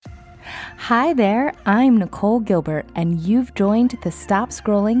Hi there, I'm Nicole Gilbert, and you've joined the Stop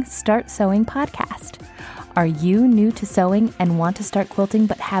Scrolling, Start Sewing podcast. Are you new to sewing and want to start quilting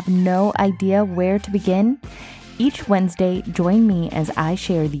but have no idea where to begin? Each Wednesday, join me as I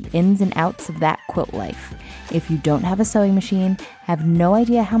share the ins and outs of that quilt life. If you don't have a sewing machine, have no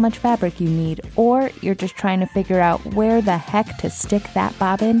idea how much fabric you need, or you're just trying to figure out where the heck to stick that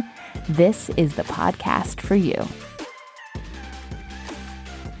bobbin, this is the podcast for you.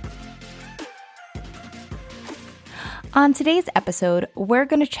 On today's episode, we're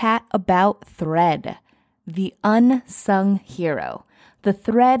going to chat about thread, the unsung hero, the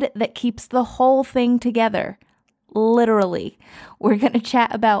thread that keeps the whole thing together. Literally. We're going to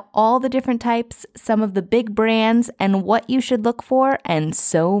chat about all the different types, some of the big brands, and what you should look for, and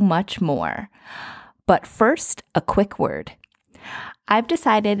so much more. But first, a quick word. I've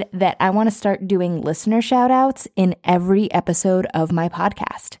decided that I want to start doing listener shout-outs in every episode of my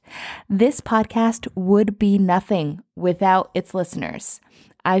podcast. This podcast would be nothing without its listeners.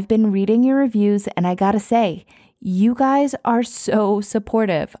 I've been reading your reviews, and I gotta say, you guys are so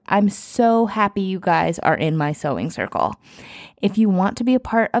supportive. I'm so happy you guys are in my sewing circle. If you want to be a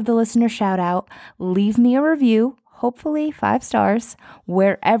part of the listener shout-out, leave me a review, hopefully 5 stars,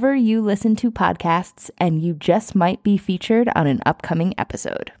 wherever you listen to podcasts, and you just might be featured on an upcoming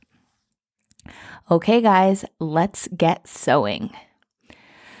episode. Okay, guys, let's get sewing.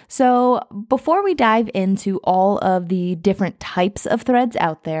 So before we dive into all of the different types of threads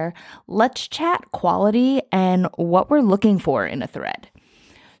out there, let's chat quality and what we're looking for in a thread.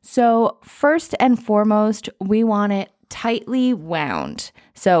 So first and foremost, we want it tightly wound.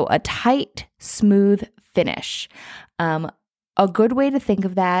 So a tight, smooth finish. A good way to think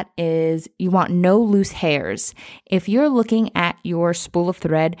of that is you want no loose hairs. If you're looking at your spool of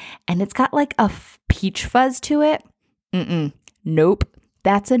thread and it's got like a peach fuzz to it, nope,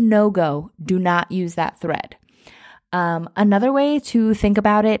 that's a no-go. Do not use that thread. Another way to think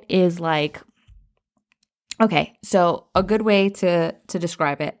about it is like, okay, so a good way to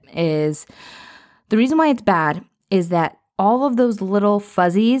describe it is the reason why it's bad is that all of those little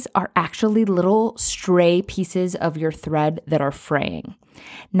fuzzies are actually little stray pieces of your thread that are fraying.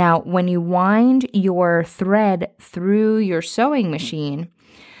 Now, when you wind your thread through your sewing machine,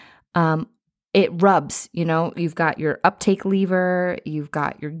 it rubs, you've got your uptake lever, you've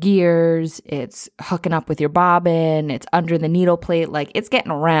got your gears, it's hooking up with your bobbin, it's under the needle plate, like it's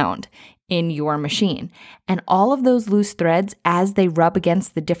getting around in your machine. And all of those loose threads, as they rub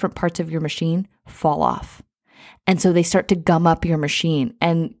against the different parts of your machine, fall off. And so they start to gum up your machine.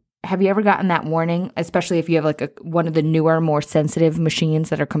 And have you ever gotten that warning, especially if you have like one of the newer, more sensitive machines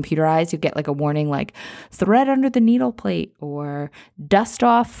that are computerized? You get like a warning like thread under the needle plate, or dust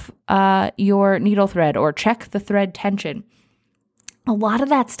off your needle thread, or check the thread tension. A lot of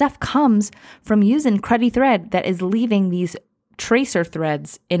that stuff comes from using cruddy thread that is leaving these tracer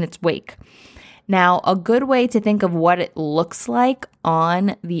threads in its wake. Now, a good way to think of what it looks like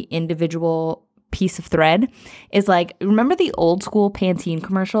on the individual piece of thread is like, remember the old school Pantene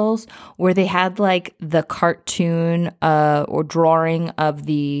commercials where they had like the cartoon or drawing of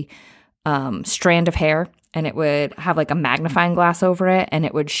the strand of hair, and it would have like a magnifying glass over it, and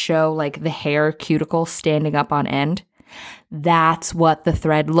it would show like the hair cuticle standing up on end? That's what the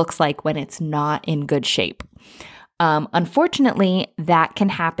thread looks like when it's not in good shape. Unfortunately, that can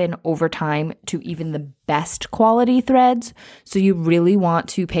happen over time to even the best quality threads. So you really want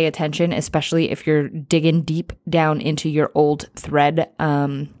to pay attention, especially if you're digging deep down into your old thread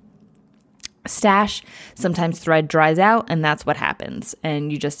stash. Sometimes thread dries out, and that's what happens.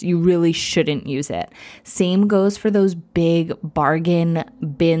 And you really shouldn't use it. Same goes for those big bargain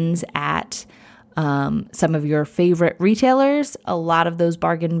bins at some of your favorite retailers. A lot of those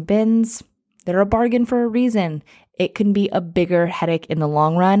bargain bins, they're a bargain for a reason. It can be a bigger headache in the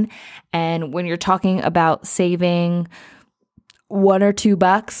long run. And when you're talking about saving $1 or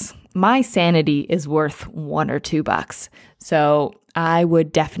 $2, my sanity is worth $1 or $2. So I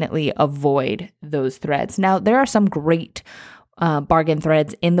would definitely avoid those threads. Now, there are some great bargain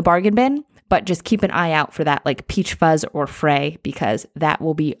threads in the bargain bin, but just keep an eye out for that like peach fuzz or fray, because that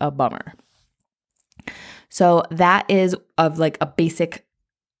will be a bummer. So that is of like a basic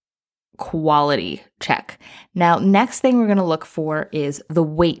quality check. Now, next thing we're going to look for is the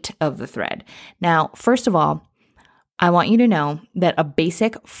weight of the thread. Now, first of all, I want you to know that a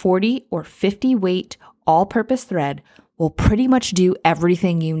basic 40 or 50 weight all-purpose thread will pretty much do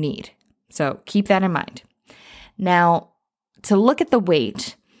everything you need. So keep that in mind. Now, to look at the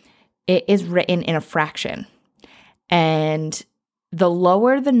weight, it is written in a fraction. And the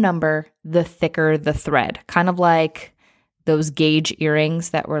lower the number, the thicker the thread. Kind of like those gauge earrings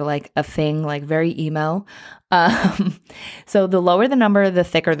that were like a thing, like very emo. So the lower the number, the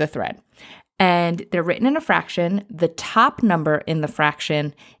thicker the thread. And they're written in a fraction. The top number in the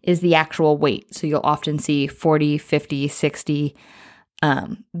fraction is the actual weight. So you'll often see 40, 50, 60.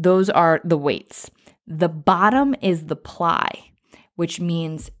 Those are the weights. The bottom is the ply, which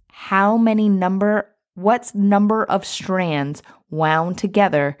means what's number of strands wound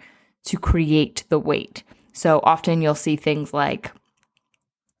together to create the weight. So often you'll see things like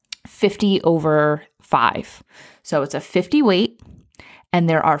 50 over 5. So it's a 50 weight, and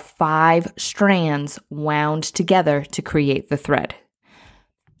there are 5 strands wound together to create the thread.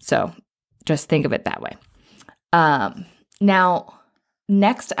 So just think of it that way. Now,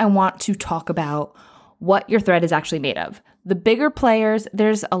 next I want to talk about what your thread is actually made of. The bigger players,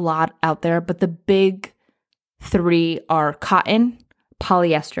 there's a lot out there, but the big 3 are cotton,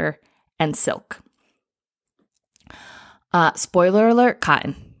 polyester, and silk. Spoiler alert,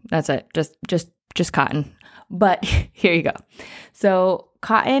 cotton. That's it. Just cotton. But here you go. So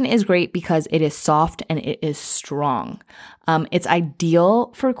cotton is great because it is soft and it is strong. It's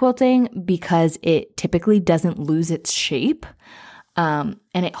ideal for quilting because it typically doesn't lose its shape. And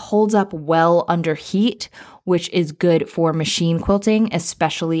it holds up well under heat, which is good for machine quilting,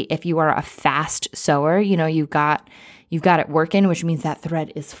 especially if you are a fast sewer. You know, you've got it working, which means that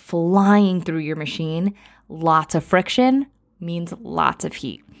thread is flying through your machine. Lots of friction means lots of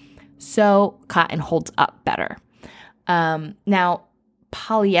heat. So cotton holds up better. Now,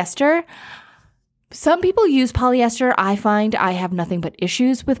 polyester. Some people use polyester. I find I have nothing but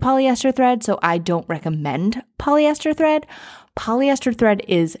issues with polyester thread, so I don't recommend polyester thread. Polyester thread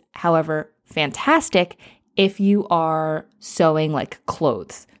is, however, fantastic if you are sewing like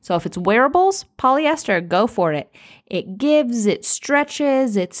clothes. So if it's wearables, polyester, go for it. It gives, it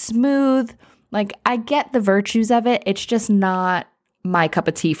stretches, it's smooth. Like, I get the virtues of it. It's just not my cup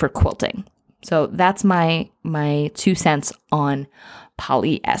of tea for quilting. So that's my 2 cents on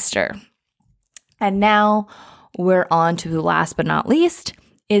polyester. And now we're on to the last but not least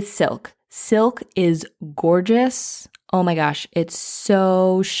is silk. Silk is gorgeous. Oh my gosh, it's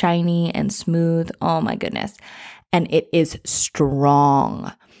so shiny and smooth. Oh my goodness. And it is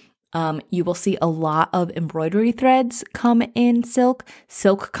strong. You will see a lot of embroidery threads come in silk.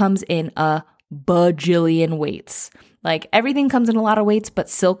 Silk comes in a bajillion weights. Like, everything comes in a lot of weights, but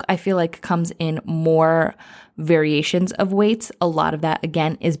silk, I feel like, comes in more variations of weights. A lot of that,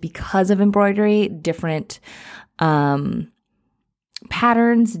 again, is because of embroidery, different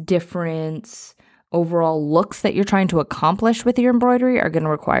patterns, different overall looks that you're trying to accomplish with your embroidery are going to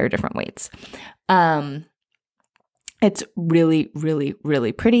require different weights. It's really, really,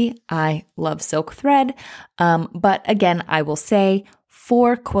 really pretty. I love silk thread. But again, I will say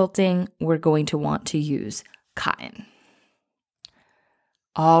for quilting, we're going to want to use cotton.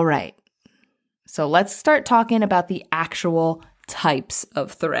 All right. So let's start talking about the actual types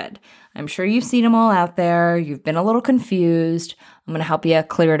of thread. I'm sure you've seen them all out there. You've been a little confused. I'm going to help you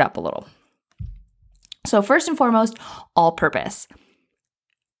clear it up a little. So first and foremost, all-purpose.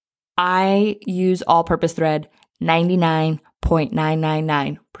 I use all-purpose thread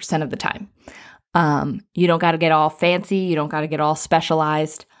 99.999% of the time. You don't got to get all fancy. You don't got to get all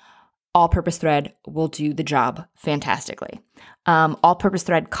specialized. All-purpose thread will do the job fantastically. All-purpose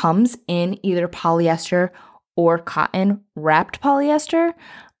thread comes in either polyester or cotton wrapped polyester.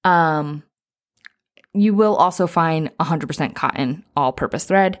 You will also find 100% cotton all-purpose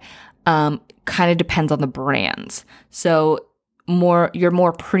thread. Kind of depends on the brands. So your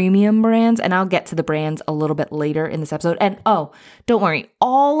more premium brands, and I'll get to the brands a little bit later in this episode. And don't worry,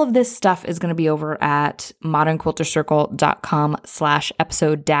 all of this stuff is going to be over at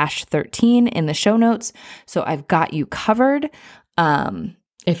modernquiltercircle.com/episode-13 in the show notes. So I've got you covered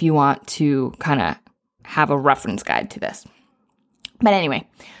if you want to kind of have a reference guide to this. But anyway,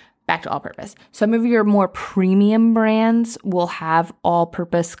 back to all-purpose. Some of your more premium brands will have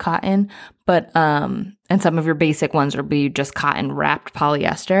all-purpose cotton, but and some of your basic ones will be just cotton wrapped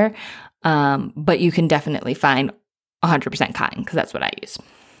polyester. But you can definitely find 100% cotton because that's what I use.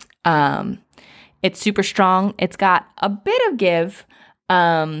 It's super strong. It's got a bit of give,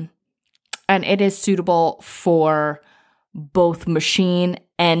 and it is suitable for both machine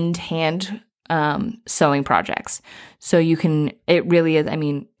and hand sewing projects. So it really is,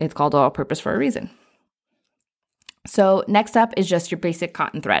 it's called all-purpose for a reason. So next up is just your basic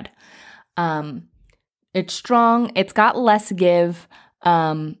cotton thread. It's strong, it's got less give,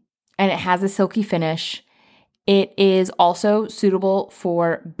 and it has a silky finish. It is also suitable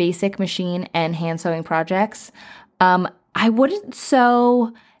for basic machine and hand sewing projects. I wouldn't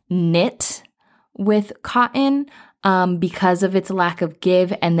sew knit with cotton. because of its lack of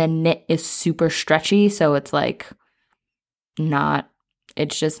give, and then knit is super stretchy. So it's like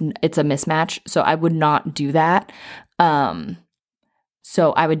it's a mismatch. So I would not do that.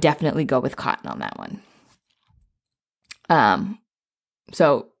 So I would definitely go with cotton on that one.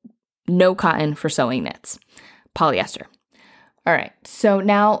 So no cotton for sewing knits, polyester. All right. So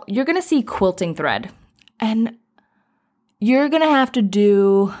now you're going to see quilting thread, and you're going to have to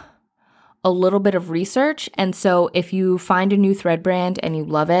do a little bit of research. And so if you find a new thread brand and you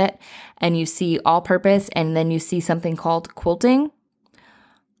love it and you see all purpose and then you see something called quilting,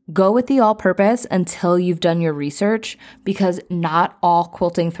 go with the all purpose until you've done your research, because not all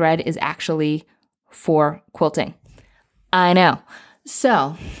quilting thread is actually for quilting. I know.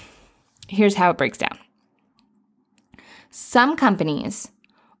 So here's how it breaks down. Some companies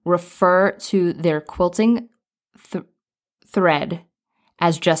refer to their quilting thread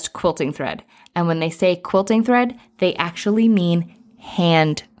as just quilting thread. And when they say quilting thread, they actually mean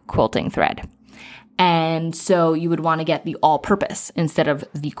hand quilting thread. And so you would want to get the all-purpose instead of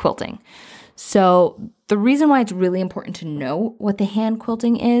the quilting. So the reason why it's really important to know what the hand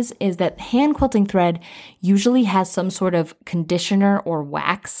quilting is that hand quilting thread usually has some sort of conditioner or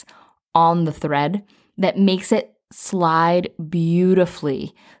wax on the thread that makes it slide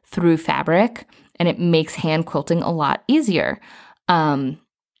beautifully through fabric, and it makes hand quilting a lot easier.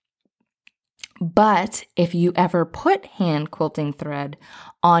 But if you ever put hand quilting thread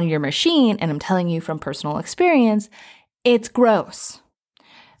on your machine, and I'm telling you from personal experience, it's gross.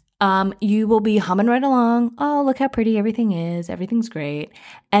 You will be humming right along. Oh, look how pretty everything is. Everything's great.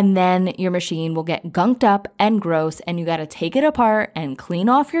 And then your machine will get gunked up and gross, and you got to take it apart and clean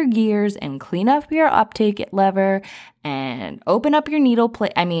off your gears and clean up your uptake lever and open up your needle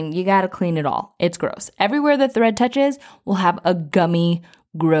plate. I mean, you got to clean it all. It's gross. Everywhere the thread touches will have a gummy,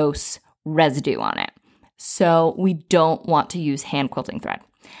 gross residue on it. So we don't want to use hand quilting thread.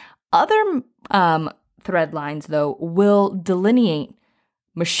 Other thread lines, though, will delineate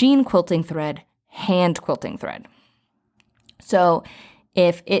machine quilting thread, hand quilting thread. So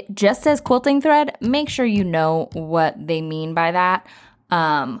if it just says quilting thread, make sure you know what they mean by that.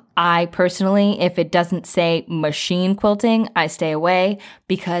 I personally, if it doesn't say machine quilting, I stay away,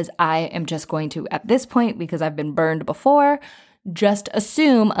 because I am just going to, at this point, because I've been burned before, just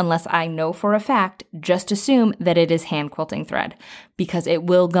assume, unless I know for a fact, just assume that it is hand quilting thread, because it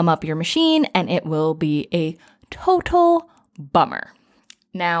will gum up your machine and it will be a total bummer.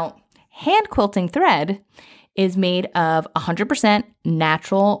 Now, hand quilting thread is made of 100%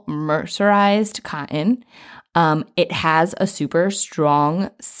 natural mercerized cotton. It has a super strong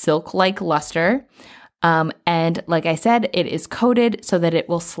silk-like luster. And like I said, it is coated so that it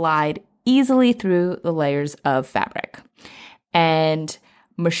will slide easily through the layers of fabric. And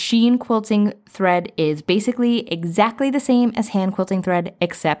machine quilting thread is basically exactly the same as hand quilting thread,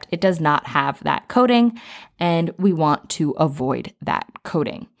 except it does not have that coating, and we want to avoid that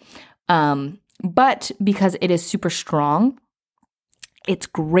coating. But because it is super strong, it's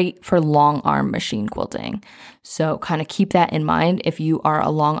great for long arm machine quilting. So kind of keep that in mind. If you are a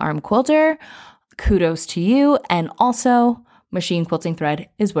long arm quilter, kudos to you. And also, machine quilting thread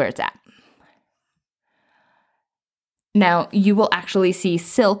is where it's at. Now, you will actually see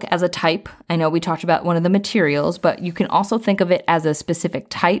silk as a type. I know we talked about one of the materials, but you can also think of it as a specific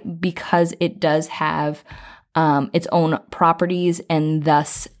type because it does have its own properties, and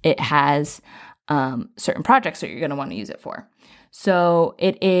thus it has certain projects that you're going to want to use it for. So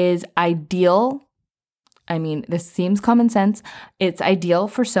it is ideal. I mean, this seems common sense. It's ideal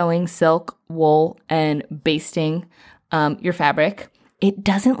for sewing silk, wool, and basting your fabric. It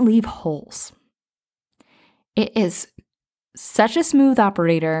doesn't leave holes. It is such a smooth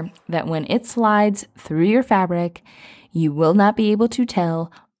operator that when it slides through your fabric, you will not be able to tell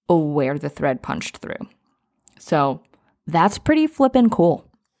where the thread punched through. So that's pretty flippin' cool.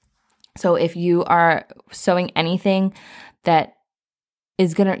 So if you are sewing anything that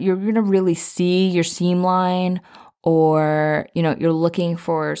is you're gonna really see your seam line, or you're looking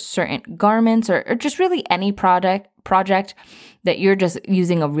for certain garments, or just really any project that you're just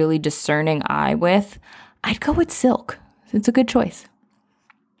using a really discerning eye with, I'd go with silk. It's a good choice.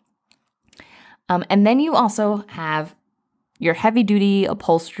 And then you also have your heavy duty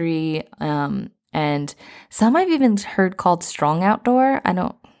upholstery, and some I've even heard called strong outdoor.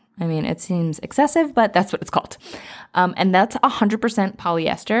 It seems excessive, but that's what it's called. And that's 100%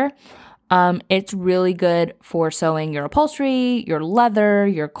 polyester. It's really good for sewing your upholstery, your leather,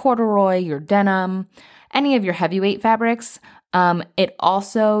 your corduroy, your denim, any of your heavyweight fabrics. It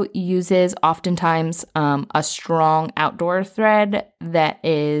also uses oftentimes a strong outdoor thread that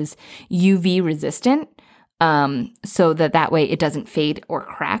is UV resistant. so that way it doesn't fade or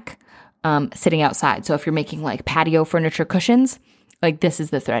crack sitting outside. So if you're making like patio furniture cushions, like this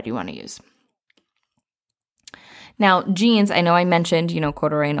is the thread you want to use. Now, jeans, I know I mentioned,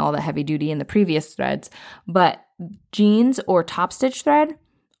 corduroy and all the heavy duty in the previous threads, but jeans or top stitch thread,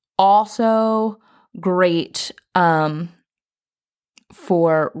 also great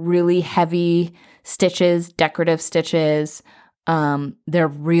for really heavy stitches, decorative stitches. They're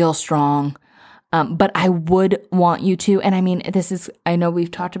real strong. But I would want you to, and I mean, I know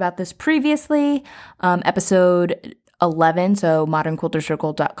we've talked about this previously, episode 11, so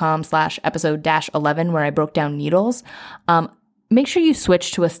modernquiltercircle.com/episode-11, where I broke down needles. Make sure you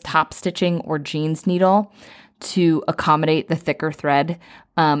switch to a top stitching or jeans needle to accommodate the thicker thread.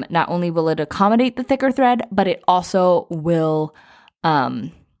 Not only will it accommodate the thicker thread, but it also will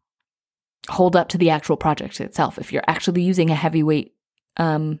hold up to the actual project itself. If you're actually using a heavyweight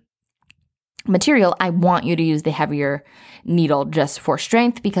material, I want you to use the heavier needle just for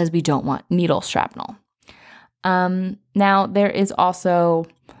strength, because we don't want needle shrapnel. Now there is also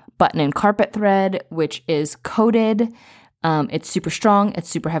button and carpet thread, which is coated. It's super strong, it's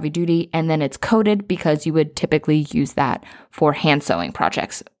super heavy duty, and then it's coated because you would typically use that for hand sewing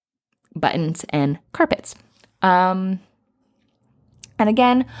projects, buttons and carpets. And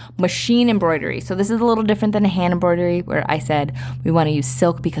again, machine embroidery. So this is a little different than a hand embroidery, where I said we want to use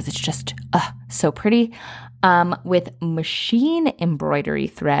silk because it's just so pretty. With machine embroidery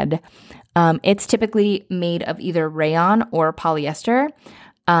thread, it's typically made of either rayon or polyester.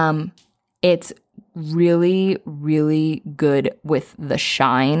 It's really, really good with the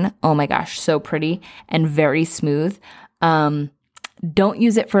shine. Oh my gosh, so pretty and very smooth. Don't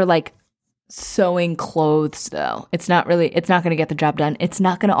use it for like sewing clothes though. It's not going to get the job done. It's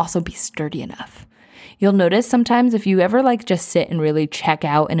not going to also be sturdy enough. You'll notice sometimes if you ever like just sit and really check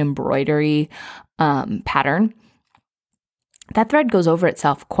out an embroidery pattern, that thread goes over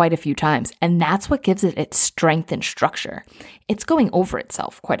itself quite a few times, and that's what gives it its strength and structure. It's going over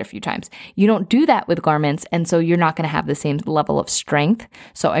itself quite a few times. You don't do that with garments, and so you're not going to have the same level of strength.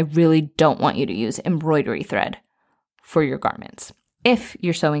 So I really don't want you to use embroidery thread for your garments. If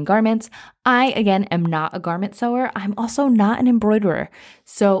you're sewing garments, I, again, am not a garment sewer. I'm also not an embroiderer.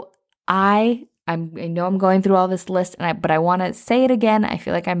 So I know I'm going through all this list, but I want to say it again. I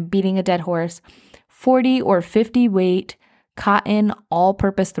feel like I'm beating a dead horse. 40 or 50 weight cotton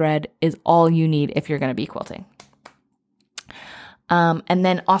all-purpose thread is all you need if you're going to be quilting. And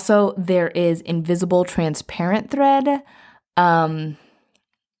then also there is invisible transparent thread.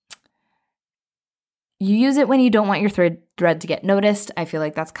 You use it when you don't want your thread to get noticed. I feel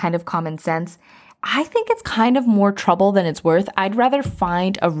like that's kind of common sense. I think it's kind of more trouble than it's worth. I'd rather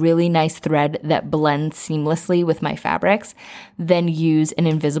find a really nice thread that blends seamlessly with my fabrics than use an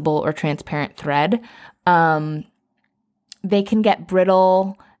invisible or transparent thread. They can get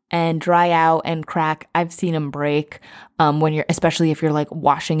brittle and dry out and crack. I've seen them break especially if you're like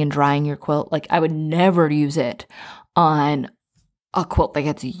washing and drying your quilt. Like I would never use it on a quilt that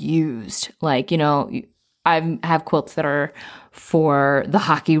gets used. Like, I have quilts that are for the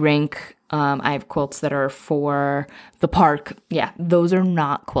hockey rink. I have quilts that are for the park. Yeah, those are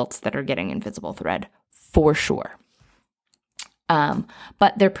not quilts that are getting invisible thread for sure.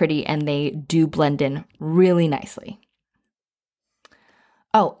 But they're pretty and they do blend in really nicely.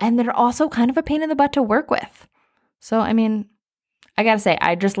 Oh, and they're also kind of a pain in the butt to work with. So, I mean, I gotta say,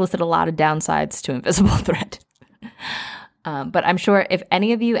 I just listed a lot of downsides to invisible thread. But I'm sure if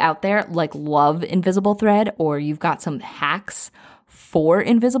any of you out there like love invisible thread, or you've got some hacks for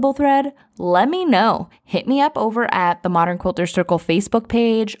invisible thread, let me know. Hit me up over at the Modern Quilter Circle Facebook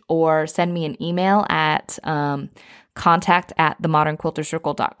page, or send me an email at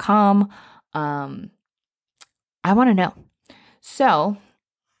contact@themodernquiltercircle.com. I want to know. So,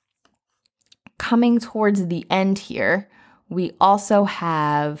 coming towards the end here, we also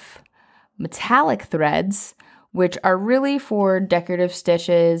have metallic threads, which are really for decorative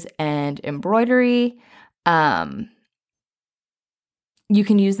stitches and embroidery. You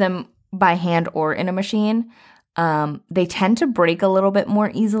can use them by hand or in a machine. They tend to break a little bit more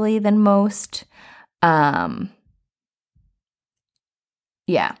easily than most. Yeah.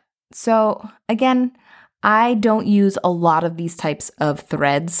 So again, I don't use a lot of these types of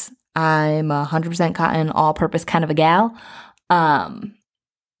threads. I'm 100% cotton, all-purpose kind of a gal.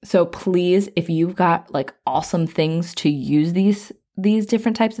 So please, if you've got like awesome things to use these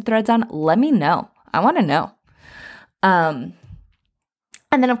different types of threads on, let me know. I want to know. And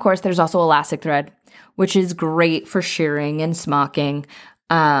then of course there's also elastic thread, which is great for shearing and smocking.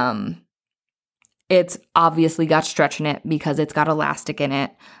 It's obviously got stretch in it because it's got elastic in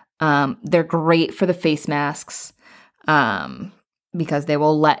it. They're great for the face masks because they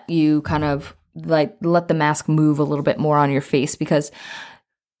will let you kind of like let the mask move a little bit more on your face, because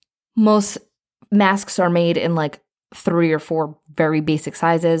most masks are made in like 3 or 4 very basic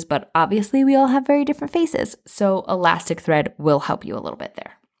sizes, but obviously we all have very different faces. So elastic thread will help you a little bit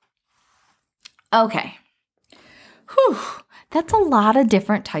there. Okay. Whew. That's a lot of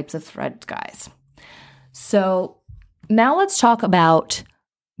different types of threads, guys. So now let's talk about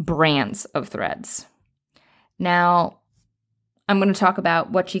brands of threads. Now, I'm going to talk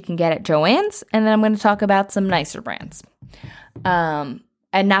about what you can get at Joann's, and then I'm going to talk about some nicer brands.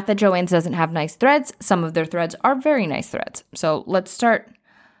 And not that Joann's doesn't have nice threads. Some of their threads are very nice threads. So let's start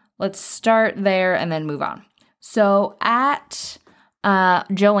there and then move on. So at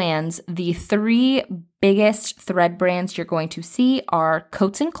Joann's, the 3 biggest thread brands you're going to see are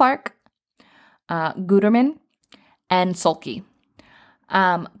Coats & Clark, Gutermann, and Sulky.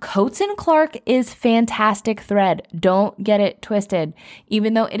 Coats & Clark is fantastic thread. Don't get it twisted.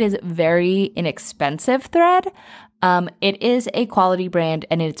 Even though it is very inexpensive thread, it is a quality brand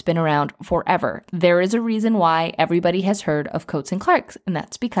and it's been around forever. There is a reason why everybody has heard of Coats & Clark, and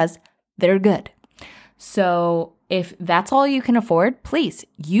that's because they're good. So if that's all you can afford, please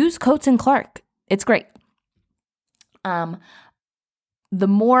use Coats & Clark. It's great. What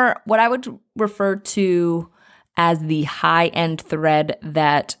I would refer to as the high-end thread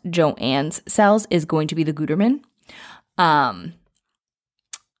that Joann's sells is going to be the Gutermann. I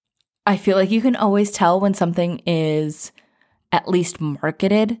feel like you can always tell when something is at least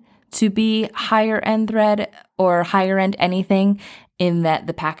marketed to be higher-end thread or higher-end anything, in that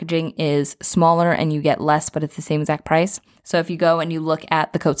the packaging is smaller and you get less, but it's the same exact price. So if you go and you look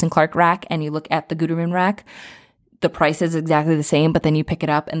at the Coats & Clark rack and you look at the Gutermann rack, the price is exactly the same, but then you pick it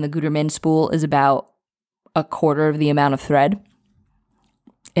up and the Gutermann spool is about a quarter of the amount of thread.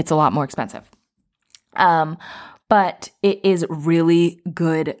 It's a lot more expensive. But it is really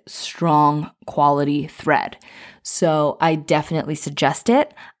good, strong quality thread. So I definitely suggest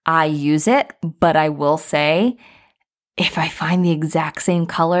it. I use it, but I will say, if I find the exact same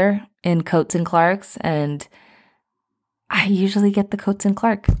color in Coats & Clark's, and I usually get the Coats &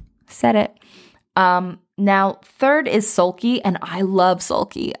 Clark. Said it. Now, third is Sulky, and I love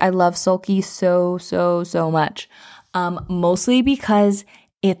Sulky. I love Sulky so much. Mostly because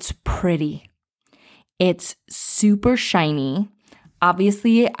it's pretty. It's super shiny.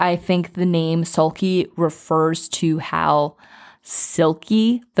 Obviously, I think the name Sulky refers to how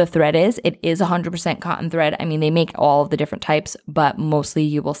silky the thread is. It is 100% cotton thread. I mean, they make all of the different types, but mostly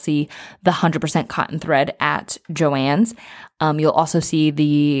you will see the 100% cotton thread at Joann's. You'll also see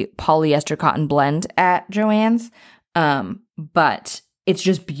the polyester cotton blend at Joann's, but it's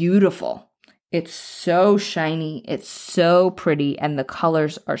just beautiful. It's so shiny. It's so pretty, and the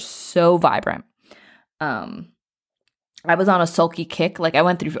colors are so vibrant. I was on a Sulky kick. Like, I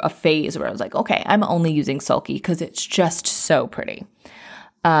went through a phase where I was like, okay, I'm only using Sulky because it's just so pretty.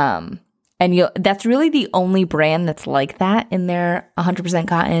 And that's really the only brand that's like that in their 100%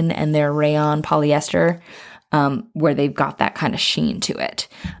 cotton and their rayon polyester, where they've got that kind of sheen to it,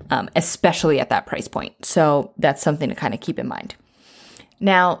 especially at that price point. So that's something to kind of keep in mind.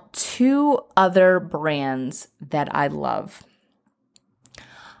 Now, 2 other brands that I love.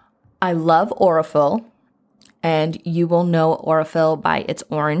 I love Aurifil. And you will know Aurifil by its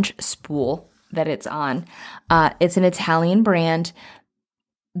orange spool that it's on. It's an Italian brand.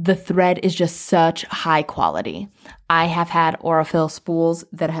 The thread is just such high quality. I have had Aurifil spools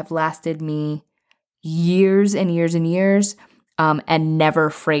that have lasted me years and years and years, and never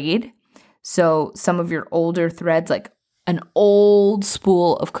frayed. So some of your older threads, like an old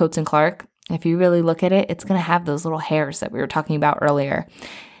spool of Coats & Clark, if you really look at it, it's going to have those little hairs that we were talking about earlier.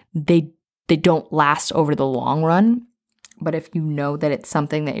 They don't last over the long run, but if you know that it's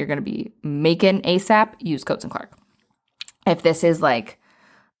something that you're going to be making ASAP, use Coats & Clark. If this is like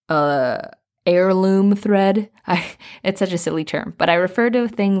a heirloom thread, it's such a silly term, but I refer to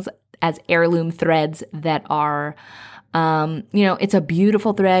things as heirloom threads that are, it's a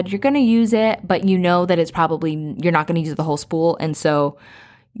beautiful thread. You're going to use it, but you know that it's probably, you're not going to use the whole spool. And so,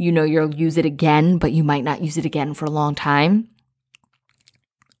 you'll use it again, but you might not use it again for a long time.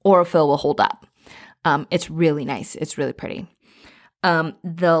 Aurifil will hold up. It's really nice. It's really pretty.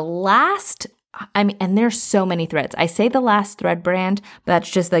 The last, and there's so many threads. I say the last thread brand, but that's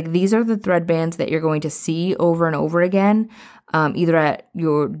just like, these are the thread bands that you're going to see over and over again, either at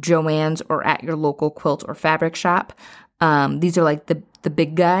your Joann's or at your local quilt or fabric shop. These are like the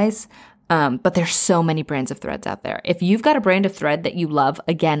big guys. But there's so many brands of threads out there. If you've got a brand of thread that you love,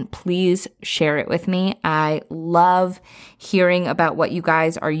 again, please share it with me. I love hearing about what you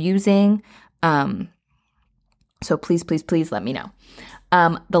guys are using. So please, please, please let me know.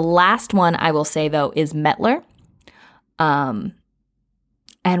 The last one I will say, though, is Metler. And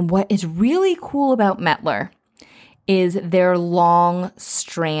what is really cool about Metler is their long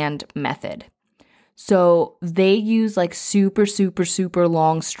strand method. So they use like super, super, super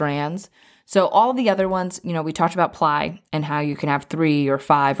long strands. So all the other ones, we talked about ply and how you can have 3 or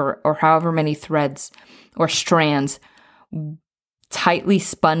 5 or however many threads or strands tightly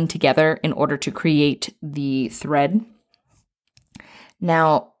spun together in order to create the thread.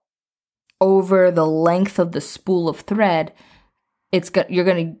 Now, over the length of the spool of thread, strands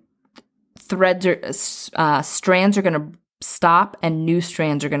are going to stop and new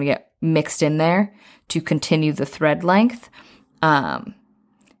strands are going to get mixed in there to continue the thread length. And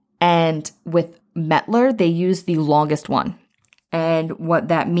with Metler, they use the longest one. And what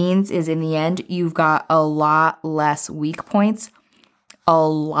that means is in the end, you've got a lot less weak points, a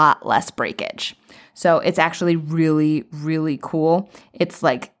lot less breakage. So it's actually really, really cool. It's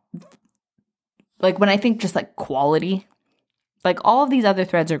like when I think just like quality, like all of these other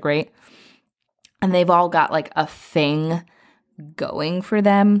threads are great and they've all got like a thing going for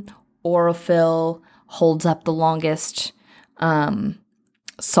them. Aurifil holds up the longest.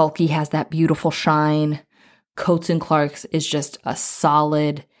 Sulky has that beautiful shine. Coats and Clarks is just a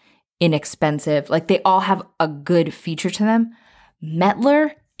solid, inexpensive, like they all have a good feature to them.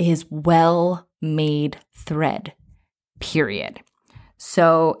 Metler is well-made thread, period.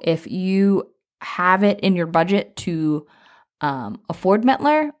 So if you have it in your budget to afford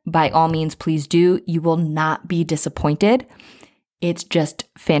Metler, by all means, please do. You will not be disappointed. It's just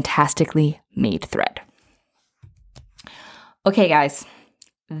fantastically made thread. Okay, guys.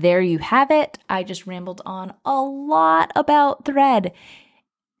 There you have it. I just rambled on a lot about thread.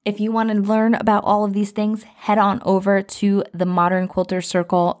 If you want to learn about all of these things, head on over to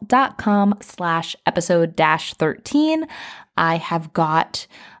themodernquiltercircle.com/episode-13. I have got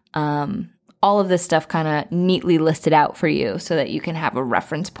all of this stuff kind of neatly listed out for you so that you can have a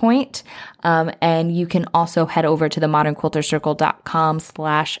reference point. And you can also head over to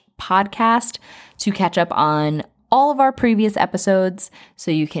themodernquiltercircle.com/podcast to catch up on all of our previous episodes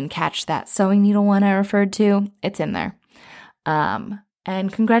so you can catch that sewing needle one I referred to. It's in there.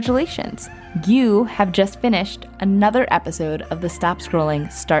 And congratulations. You have just finished another episode of the Stop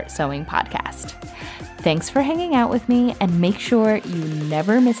Scrolling, Start Sewing podcast. Thanks for hanging out with me, and make sure you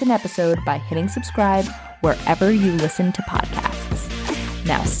never miss an episode by hitting subscribe wherever you listen to podcasts.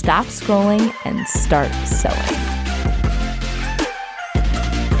 Now stop scrolling and start sewing.